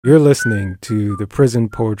You're listening to the Prison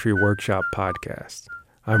Poetry Workshop podcast.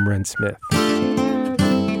 I'm Ren Smith.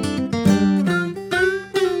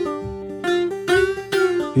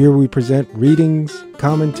 Here we present readings,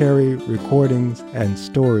 commentary, recordings, and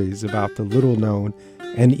stories about the little-known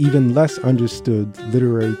and even less understood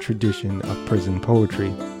literary tradition of prison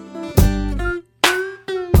poetry.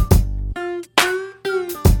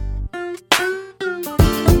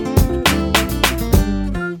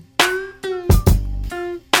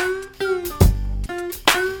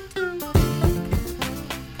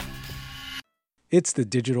 It's the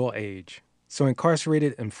digital age, so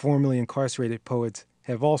incarcerated and formerly incarcerated poets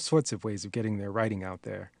have all sorts of ways of getting their writing out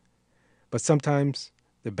there. But sometimes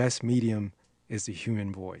the best medium is the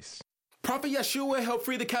human voice. Prophet Yeshua helped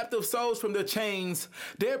free the captive souls from their chains.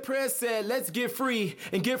 Their prayer said, let's get free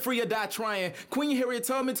and get free or die trying. Queen Harriet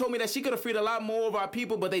Tubman told me that she could have freed a lot more of our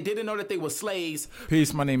people, but they didn't know that they were slaves.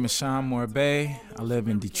 Peace, my name is Sean Morbey. I live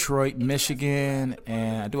in Detroit, Michigan,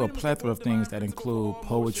 and I do a plethora of things that include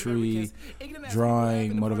poetry,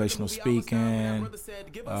 drawing, motivational speaking,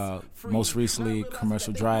 most recently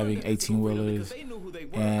commercial driving, 18-wheelers,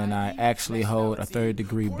 and I actually hold a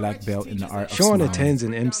third-degree black belt in the art of Sean smiling. attends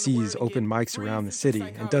and MCs open mics around the city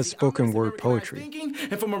and does spoken word poetry.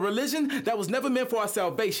 And from a religion that was never meant for our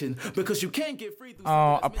salvation, because you can't get free through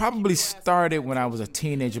I probably started when I was a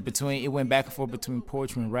teenager. It went back and forth between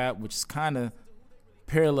poetry and rap, which is kind of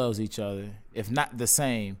parallels each other, if not the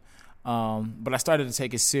same. But I started to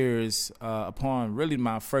take it serious upon really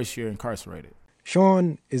my first year incarcerated.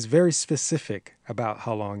 Sean is very specific about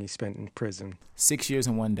how long he spent in prison, 6 years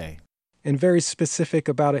and 1 day. and very specific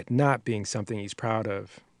about it not being something he's proud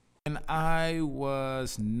of. When I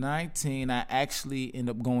was 19, I actually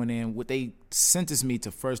ended up going in. They sentenced me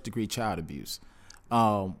to first-degree child abuse.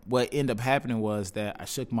 What ended up happening was that I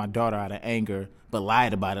shook my daughter out of anger, but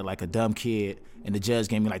lied about it like a dumb kid, and the judge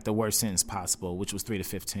gave me like the worst sentence possible, which was 3 to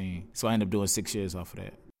 15. So I ended up doing 6 years off of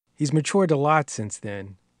that. He's matured a lot since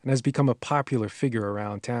then and has become a popular figure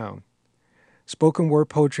around town. Spoken word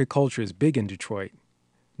poetry culture is big in Detroit.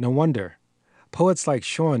 No wonder. Poets like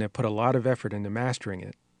Sean have put a lot of effort into mastering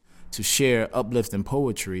it. To share uplifting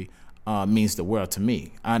poetry means the world to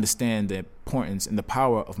me. I understand the importance and the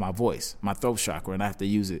power of my voice, my throat chakra, and I have to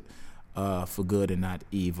use it for good and not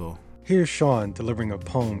evil. Here's Sean delivering a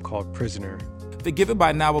poem called Prisoner. Forgiven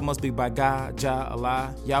by now, but must be by God, Jah,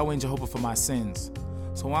 Allah, Yahweh, and Jehovah for my sins.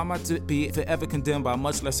 So why am I to be forever condemned by a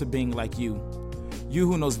much lesser being like you? You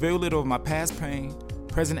who knows very little of my past pain,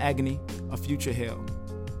 present agony, or future hell.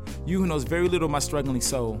 You who knows very little of my struggling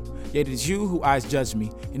soul, yet it is you who eyes judge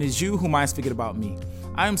me, and it is you who minds forget about me.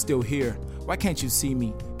 I am still here. Why can't you see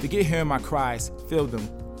me? Forget hearing my cries. Feel them,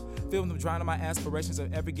 drowning my aspirations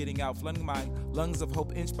of ever getting out, flooding my lungs of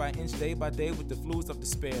hope inch by inch, day by day with the fluids of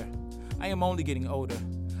despair. I am only getting older.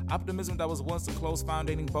 Optimism that was once a close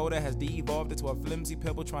foundating boulder has de-evolved into a flimsy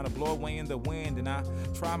pebble trying to blow away in the wind, and I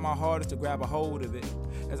try my hardest to grab a hold of it.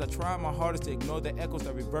 As I try my hardest to ignore the echoes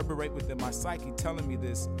that reverberate within my psyche telling me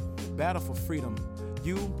this battle for freedom,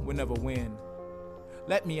 you will never win.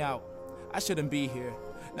 Let me out. I shouldn't be here.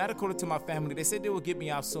 Not according to my family. They said they would get me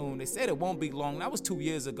out soon. They said it won't be long. That was 2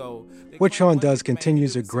 years ago. What Sean does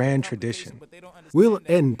continues a grand tradition. We'll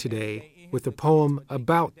end today with a poem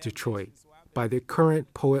about Detroit by the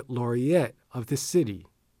current poet laureate of the city.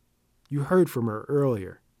 You heard from her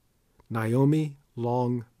earlier, Naomi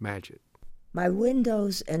Long Madgett. My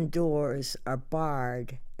windows and doors are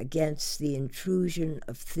barred against the intrusion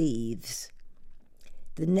of thieves.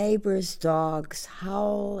 The neighbors' dogs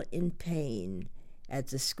howl in pain at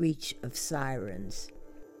the screech of sirens.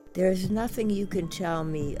 There is nothing you can tell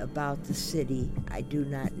me about the city I do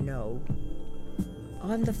not know.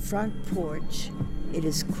 On the front porch, it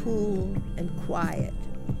is cool and quiet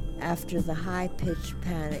after the high-pitched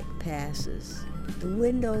panic passes. The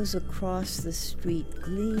windows across the street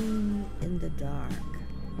gleam in the dark.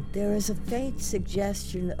 There is a faint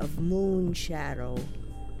suggestion of moon shadow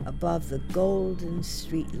above the golden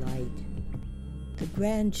streetlight. The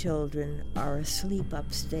grandchildren are asleep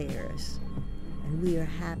upstairs, and we are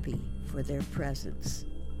happy for their presence.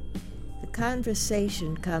 The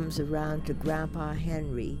conversation comes around to Grandpa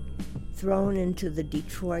Henry, thrown into the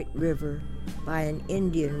Detroit River by an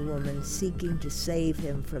Indian woman seeking to save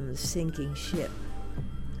him from the sinking ship.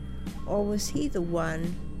 Or was he the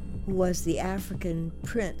one who was the African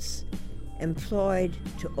prince employed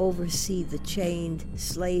to oversee the chained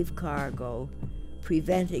slave cargo,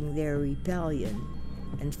 preventing their rebellion,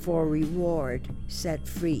 and for reward set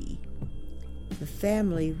free? The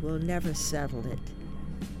family will never settle it.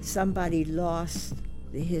 Somebody lost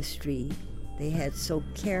the history they had so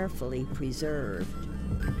carefully preserved.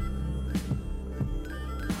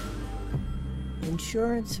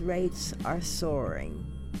 Insurance rates are soaring.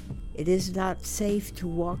 It is not safe to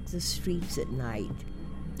walk the streets at night.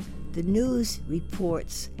 The news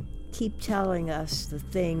reports keep telling us the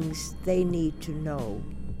things they need to know.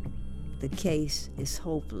 The case is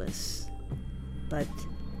hopeless, but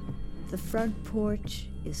the front porch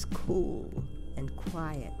is cool and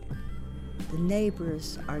quiet. The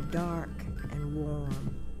neighbors are dark and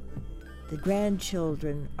warm. The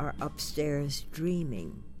grandchildren are upstairs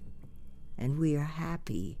dreaming, and we are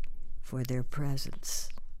happy for their presence.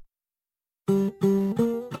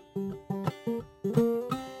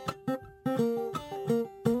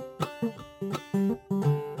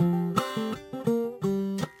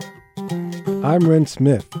 I'm Ren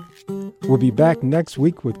Smith. We'll be back next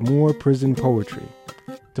week with more prison poetry.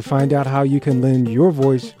 To find out how you can lend your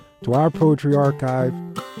voice to our poetry archive,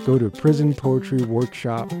 go to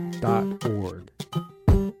prisonpoetryworkshop.org.